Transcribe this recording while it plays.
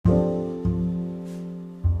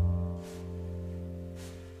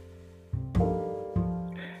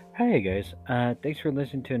Hey guys, thanks for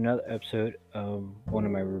listening to another episode of one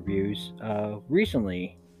of my reviews.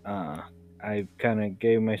 Recently, uh, I kind of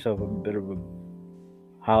gave myself a bit of a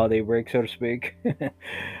holiday break, so to speak.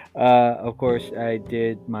 Of course, I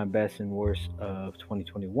did my best and worst of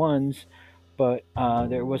 2021's, but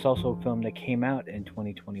there was also a film that came out in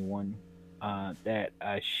 2021 that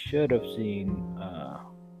I should have seen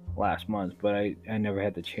last month, but I never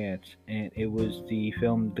had the chance, and it was the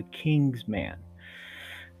film The King's Man.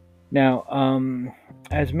 Now,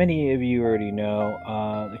 as many of you already know,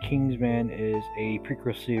 The Kingsman is a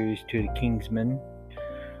prequel series to The Kingsman,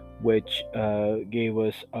 which gave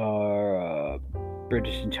us our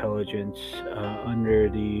British intelligence under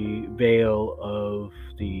the veil of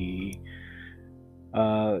the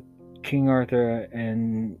uh, King Arthur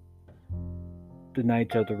and the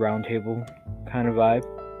Knights of the Round Table kind of vibe,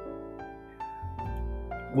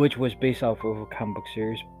 which was based off of a comic book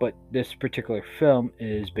series. But this particular film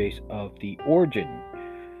is based off the origin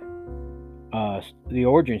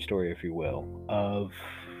story, if you will, of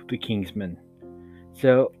the Kingsman.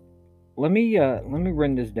 So let me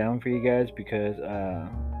run this down for you guys because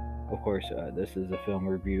of course this is a film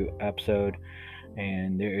review episode,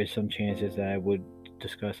 and there is some chances that I would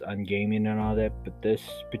discuss on gaming and all that. But this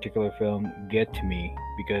particular film get to me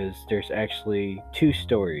because there's actually two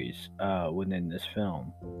stories within this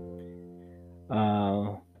film.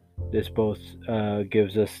 Uh, this both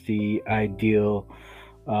gives us the ideal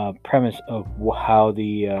premise of how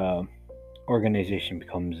the organization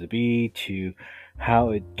becomes to be to how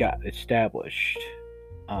it got established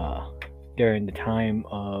uh, during the time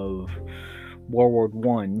of World War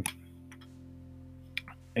One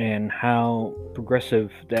and how progressive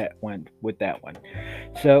that went with that one.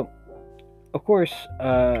 So, of course,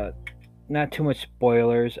 not too much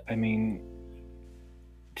spoilers. I mean,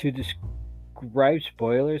 to describe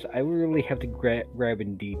spoilers, I would really have to grab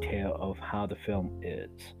in detail of how the film is.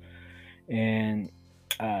 And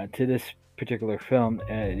to this particular film,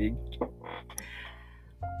 it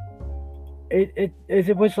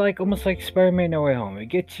was like almost like Spider-Man: No Way Home. It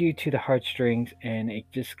gets you to the heartstrings and it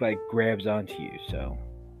just like grabs onto you. So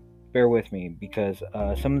bear with me because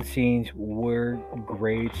some of the scenes were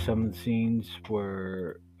great. Some of the scenes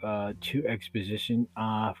were too exposition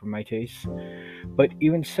for my taste. But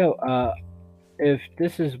even so, if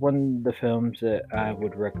this is one of the films that I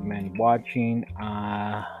would recommend watching,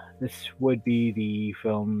 this would be the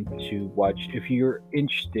film to watch if you're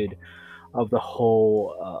interested of the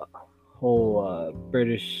whole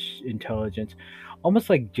British intelligence, almost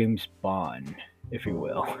like James Bond, if you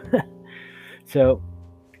will. So,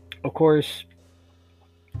 of course,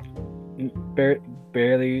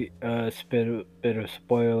 barely a bit of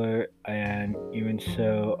spoiler, and even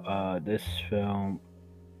so, this film,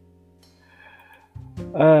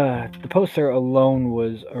 the poster alone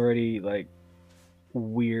was already like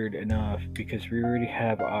weird enough because we already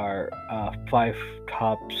have our five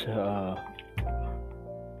top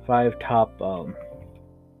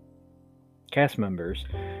cast members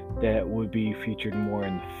that would be featured more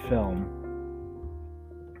in the film,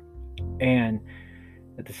 and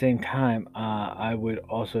at the same time, I would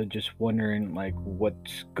also just wondering like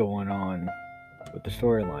what's going on with the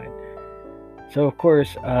storyline. So of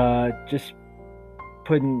course, just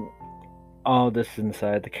putting all this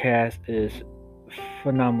inside, the cast is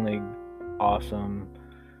phenomenally awesome.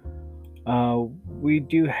 We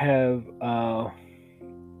do have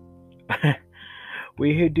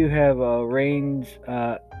Reigns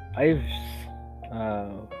Ives,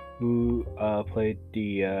 who played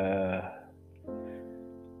the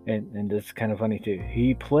and this is kind of funny too.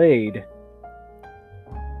 He played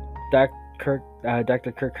Dr. Kirk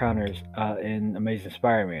Connors in Amazing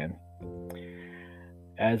Spider-Man,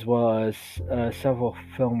 as well as several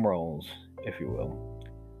film roles, if you will.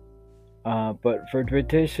 But for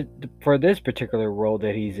this particular role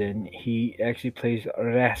that he's in, he actually plays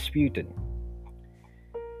Rasputin,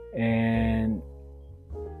 and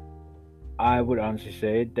I would honestly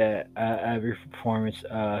say that every performance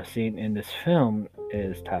seen in this film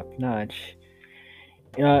is top notch.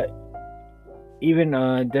 Uh, Even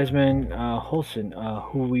Desmond Holson,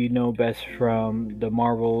 who we know best from the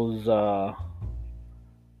Marvel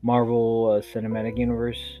Cinematic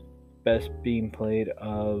Universe, best being played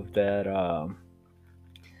of that.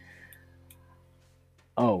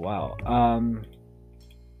 Oh wow,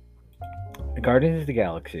 Guardians of the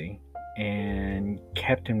Galaxy and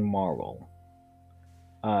Captain Marvel,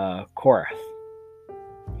 Korath.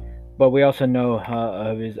 But we also know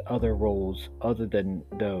of his other roles other than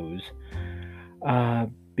those, uh,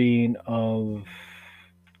 being of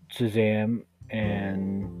Shazam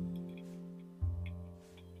and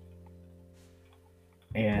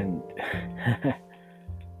And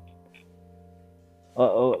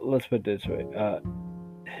let's put it this way: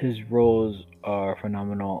 his roles are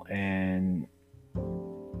phenomenal, and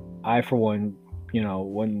I, for one,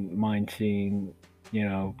 wouldn't mind seeing,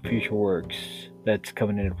 future works that's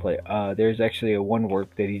coming into play. There's actually a one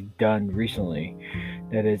work that he's done recently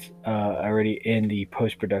that is already in the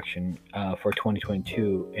post production for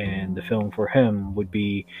 2022, and the film for him would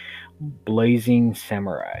be Blazing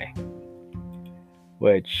Samurai,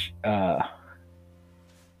 which, well,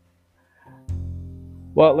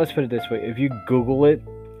 let's put it this way: if you Google it,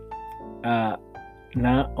 uh,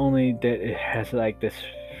 not only that it has like this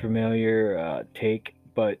familiar take,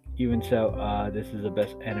 but even so, this is the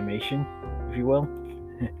best animation, if you will.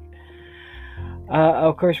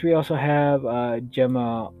 Of course, we also have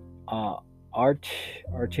Gemma uh,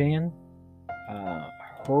 Artian. Uh,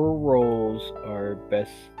 her roles are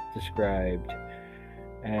best described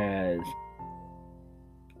as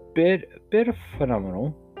bit of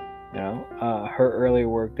phenomenal. Her early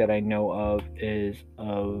work that I know of is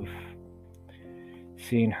of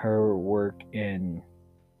seeing her work in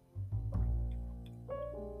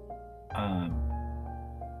um,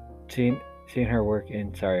 seeing her work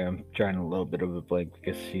in. Sorry, I'm drawing a little bit of a blank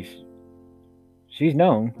because she's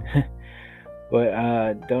known, but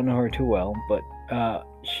don't know her too well. But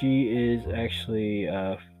she is actually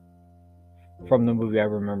from the movie I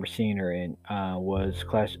remember seeing her in was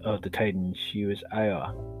Clash of the Titans. She was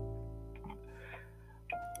Aya.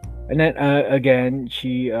 And then again,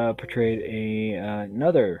 she portrayed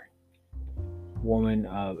another woman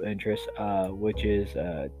of interest, which is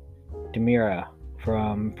Demira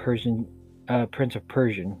from Prince of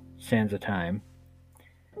Persian, Sands of Time.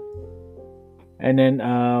 And then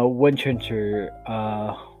Winchester,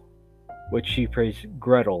 which she plays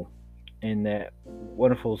Gretel in that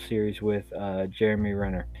wonderful series with Jeremy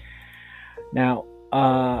Renner. Now,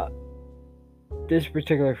 this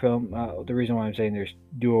particular film, the reason why I'm saying there's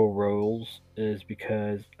dual roles is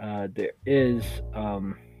because there is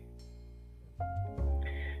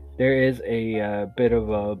a bit of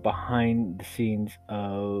a behind the scenes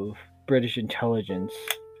of British intelligence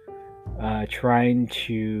trying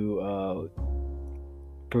to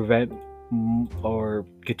prevent or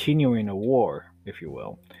continuing a war, if you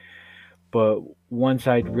will. But one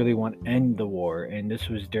side really want to end the war, and this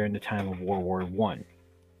was during the time of World War One.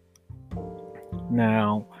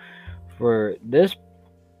 Now, for this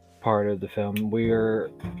part of the film,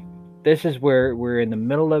 this is where we're in the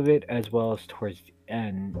middle of it as well as towards the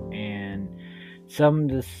end, and some of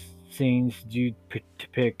the scenes do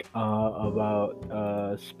depict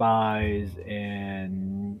about spies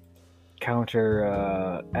and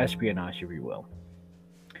counter espionage, if you will.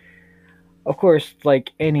 Of course, like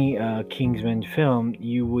any Kingsman film,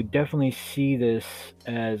 you would definitely see this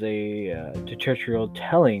as a tutorial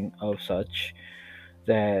telling of such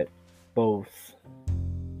that both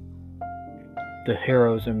the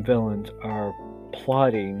heroes and villains are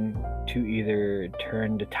plotting to either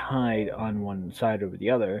turn the tide on one side over the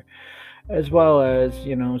other, as well as,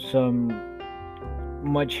 some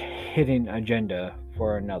much hidden agenda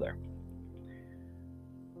for another.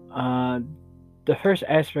 The first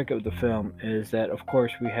aspect of the film is that, of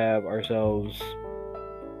course, we have ourselves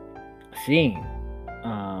seeing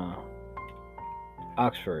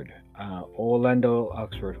Oxford, Orlando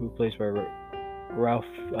Oxford, who plays by Ralph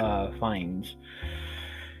Fiennes,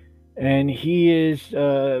 and he is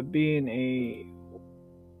being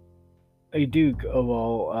a duke of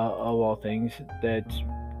all things that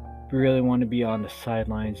really want to be on the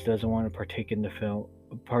sidelines, doesn't want to partake in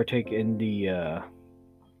the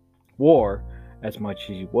war as much as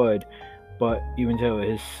he would, but even so,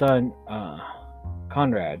 his son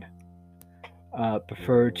Conrad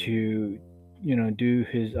preferred to do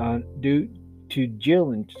his do to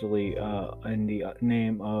diligently in the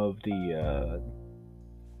name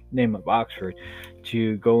of Oxford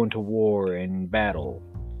to go into war and battle.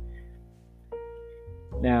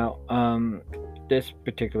 Now, this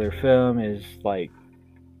particular film is like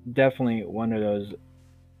definitely one of those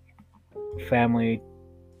family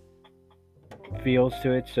feels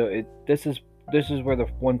to it. So this is where the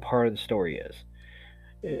one part of the story is.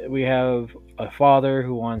 We have a father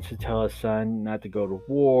who wants to tell his son not to go to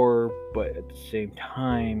war, but at the same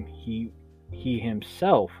time, he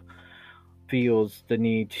himself feels the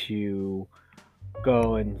need to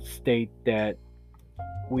go and state that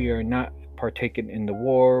we are not partaking in the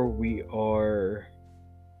war. We are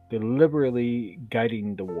deliberately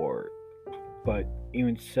guiding the war. But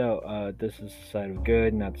even so, this is the side of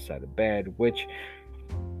good, not the side of bad, which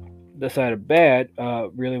the side of bad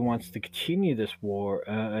really wants to continue this war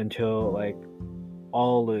until like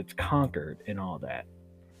all it's conquered and all that.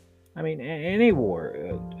 I mean, any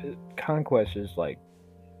war, conquest is like,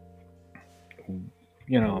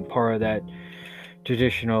 part of that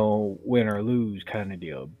traditional win or lose kind of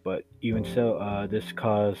deal. But even so, this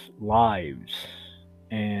caused lives.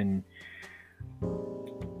 And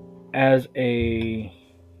as a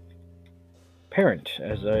parent,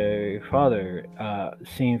 as a father,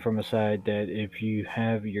 seeing from a side that if you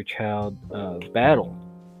have your child battle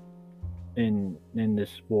in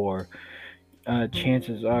this war,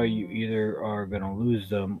 chances are you either are gonna lose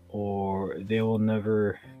them or they will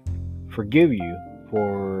never forgive you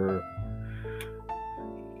for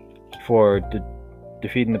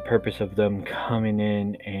defeating the purpose of them coming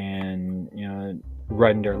in and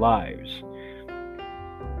run their lives.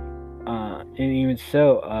 And even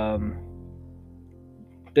so,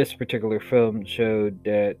 this particular film showed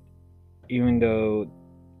that even though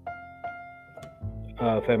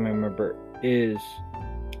a family member is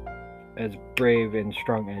as brave and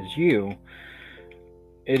strong as you,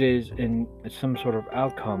 it is in some sort of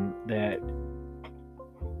outcome that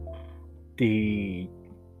the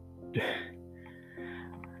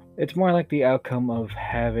it's more like the outcome of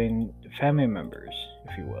having family members,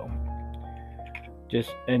 if you will,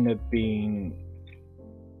 just end up being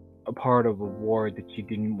a part of a war that you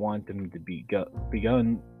didn't want them to be a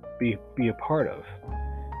part of.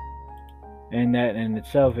 And that in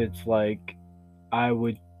itself, it's like I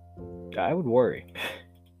would worry.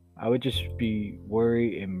 I would just be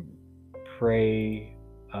worried and pray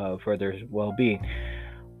for their well-being.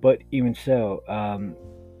 But even so,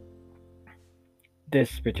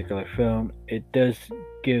 this particular film, it does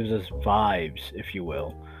gives us vibes, if you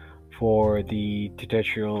will, for the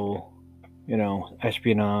traditional,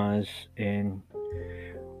 espionage and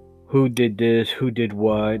who did this, who did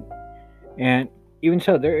what, and even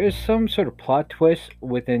so, there is some sort of plot twist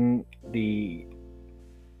within the,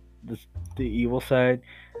 the evil side,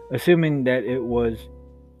 assuming that it was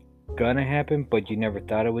gonna happen, but you never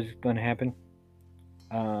thought it was gonna happen.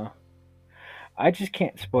 Uh, I just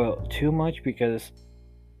can't spoil too much because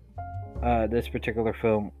this particular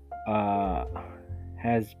film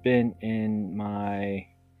has been in my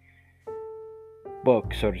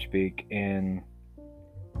book, so to speak, and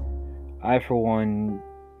I, for one,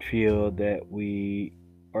 feel that we,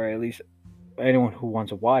 or at least anyone who wants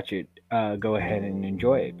to watch it, go ahead and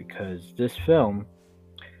enjoy it because this film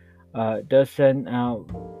does send out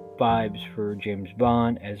vibes for James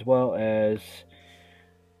Bond as well as,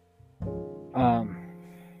 um,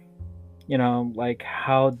 like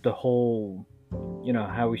how the whole,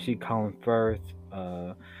 how we see Colin Firth,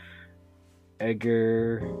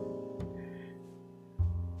 Edgar,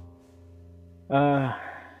 uh,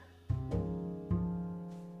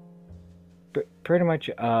 pretty much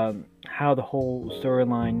how the whole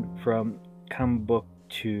storyline from comic book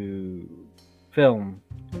to film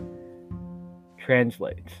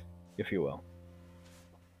translates, if you will.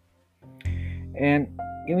 And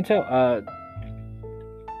even so,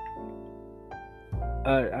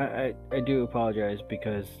 I do apologize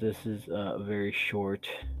because this is a very short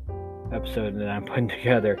episode that I'm putting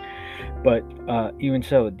together. But even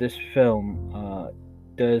so, this film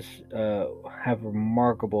does have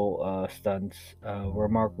remarkable stunts,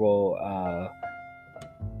 remarkable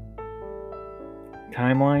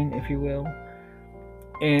timeline, if you will,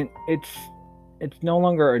 and it's no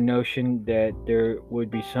longer a notion that there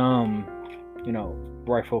would be some,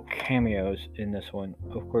 rightful cameos in this one.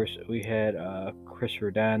 Of course, we had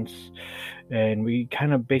Christopher Dance, and we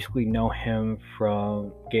kind of basically know him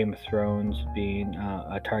from Game of Thrones, being a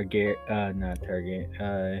not Target,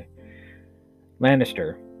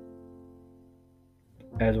 Lannister,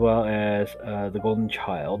 as well as the Golden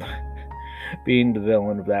Child, being the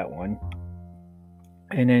villain of that one.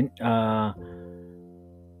 And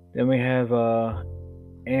then we have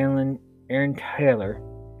Aaron Taylor,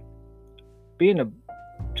 being a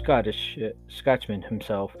Scotsman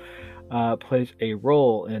himself, plays a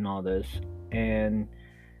role in all this, and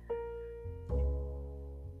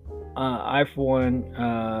I for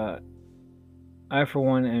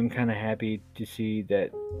one am kind of happy to see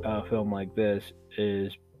that a film like this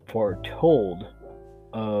is foretold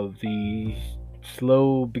of the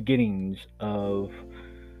slow beginnings of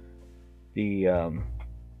the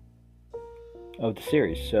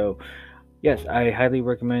series. So yes, I highly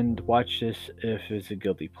recommend watch this if it's a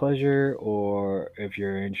guilty pleasure or if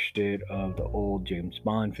you're interested of the old James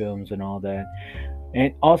Bond films and all that.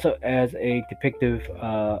 And also as a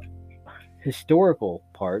depictive historical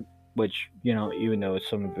part, which, even though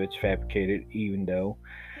some of it's fabricated, even though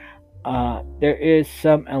there is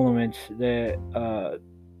some elements that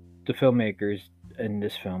the filmmakers in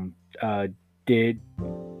this film did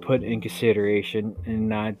put in consideration and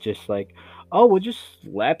not just like, oh, we'll just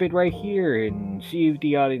slap it right here and see if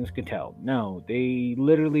the audience can tell. No, they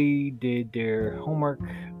literally did their homework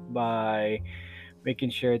by making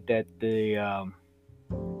sure that the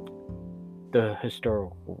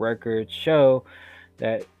historical records show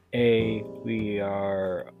that we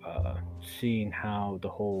are seeing how that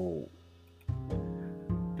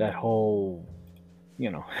whole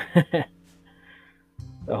you know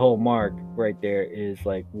the whole mark right there is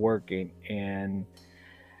like working. And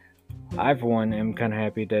I for one am kind of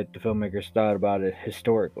happy that the filmmakers thought about it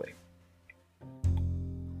historically.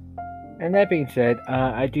 And that being said,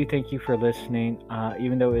 I do thank you for listening.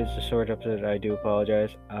 Even though it's a short episode, I do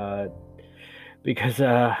apologize. Because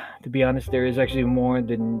to be honest, there is actually more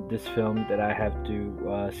than this film that I have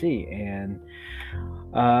to see. And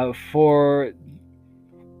for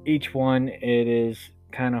each one, it is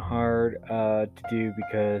kind of hard to do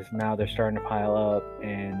because now they're starting to pile up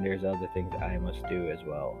and there's other things I must do as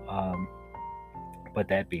well. But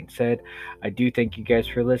that being said, I do thank you guys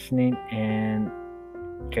for listening and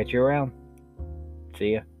catch you around.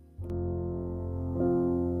 See ya.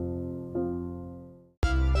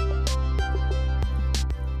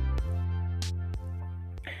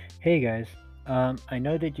 Hey guys, I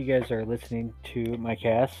know that you guys are listening to my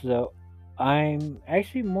cast, so I'm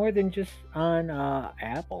actually more than just on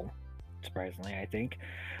Apple, surprisingly, I think.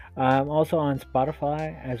 I'm also on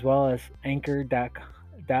Spotify as well as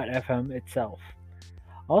Anchor.fm itself.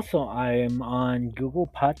 Also, I am on Google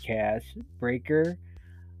Podcasts, Breaker,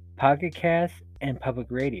 Pocket Cast, and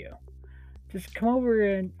Public Radio. Just come over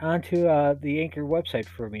and onto the Anchor website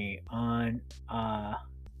for me on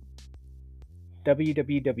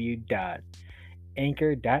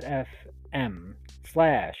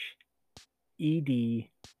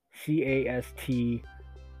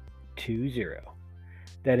www.anchor.fm/EDCAST20.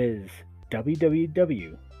 That is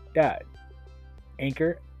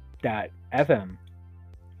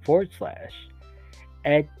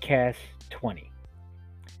www.anchor.fm/EDCAST20.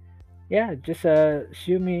 Yeah, just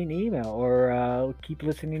shoot me an email or keep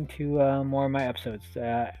listening to more of my episodes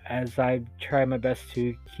as I try my best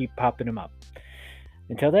to keep popping them up.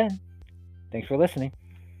 Until then, thanks for listening.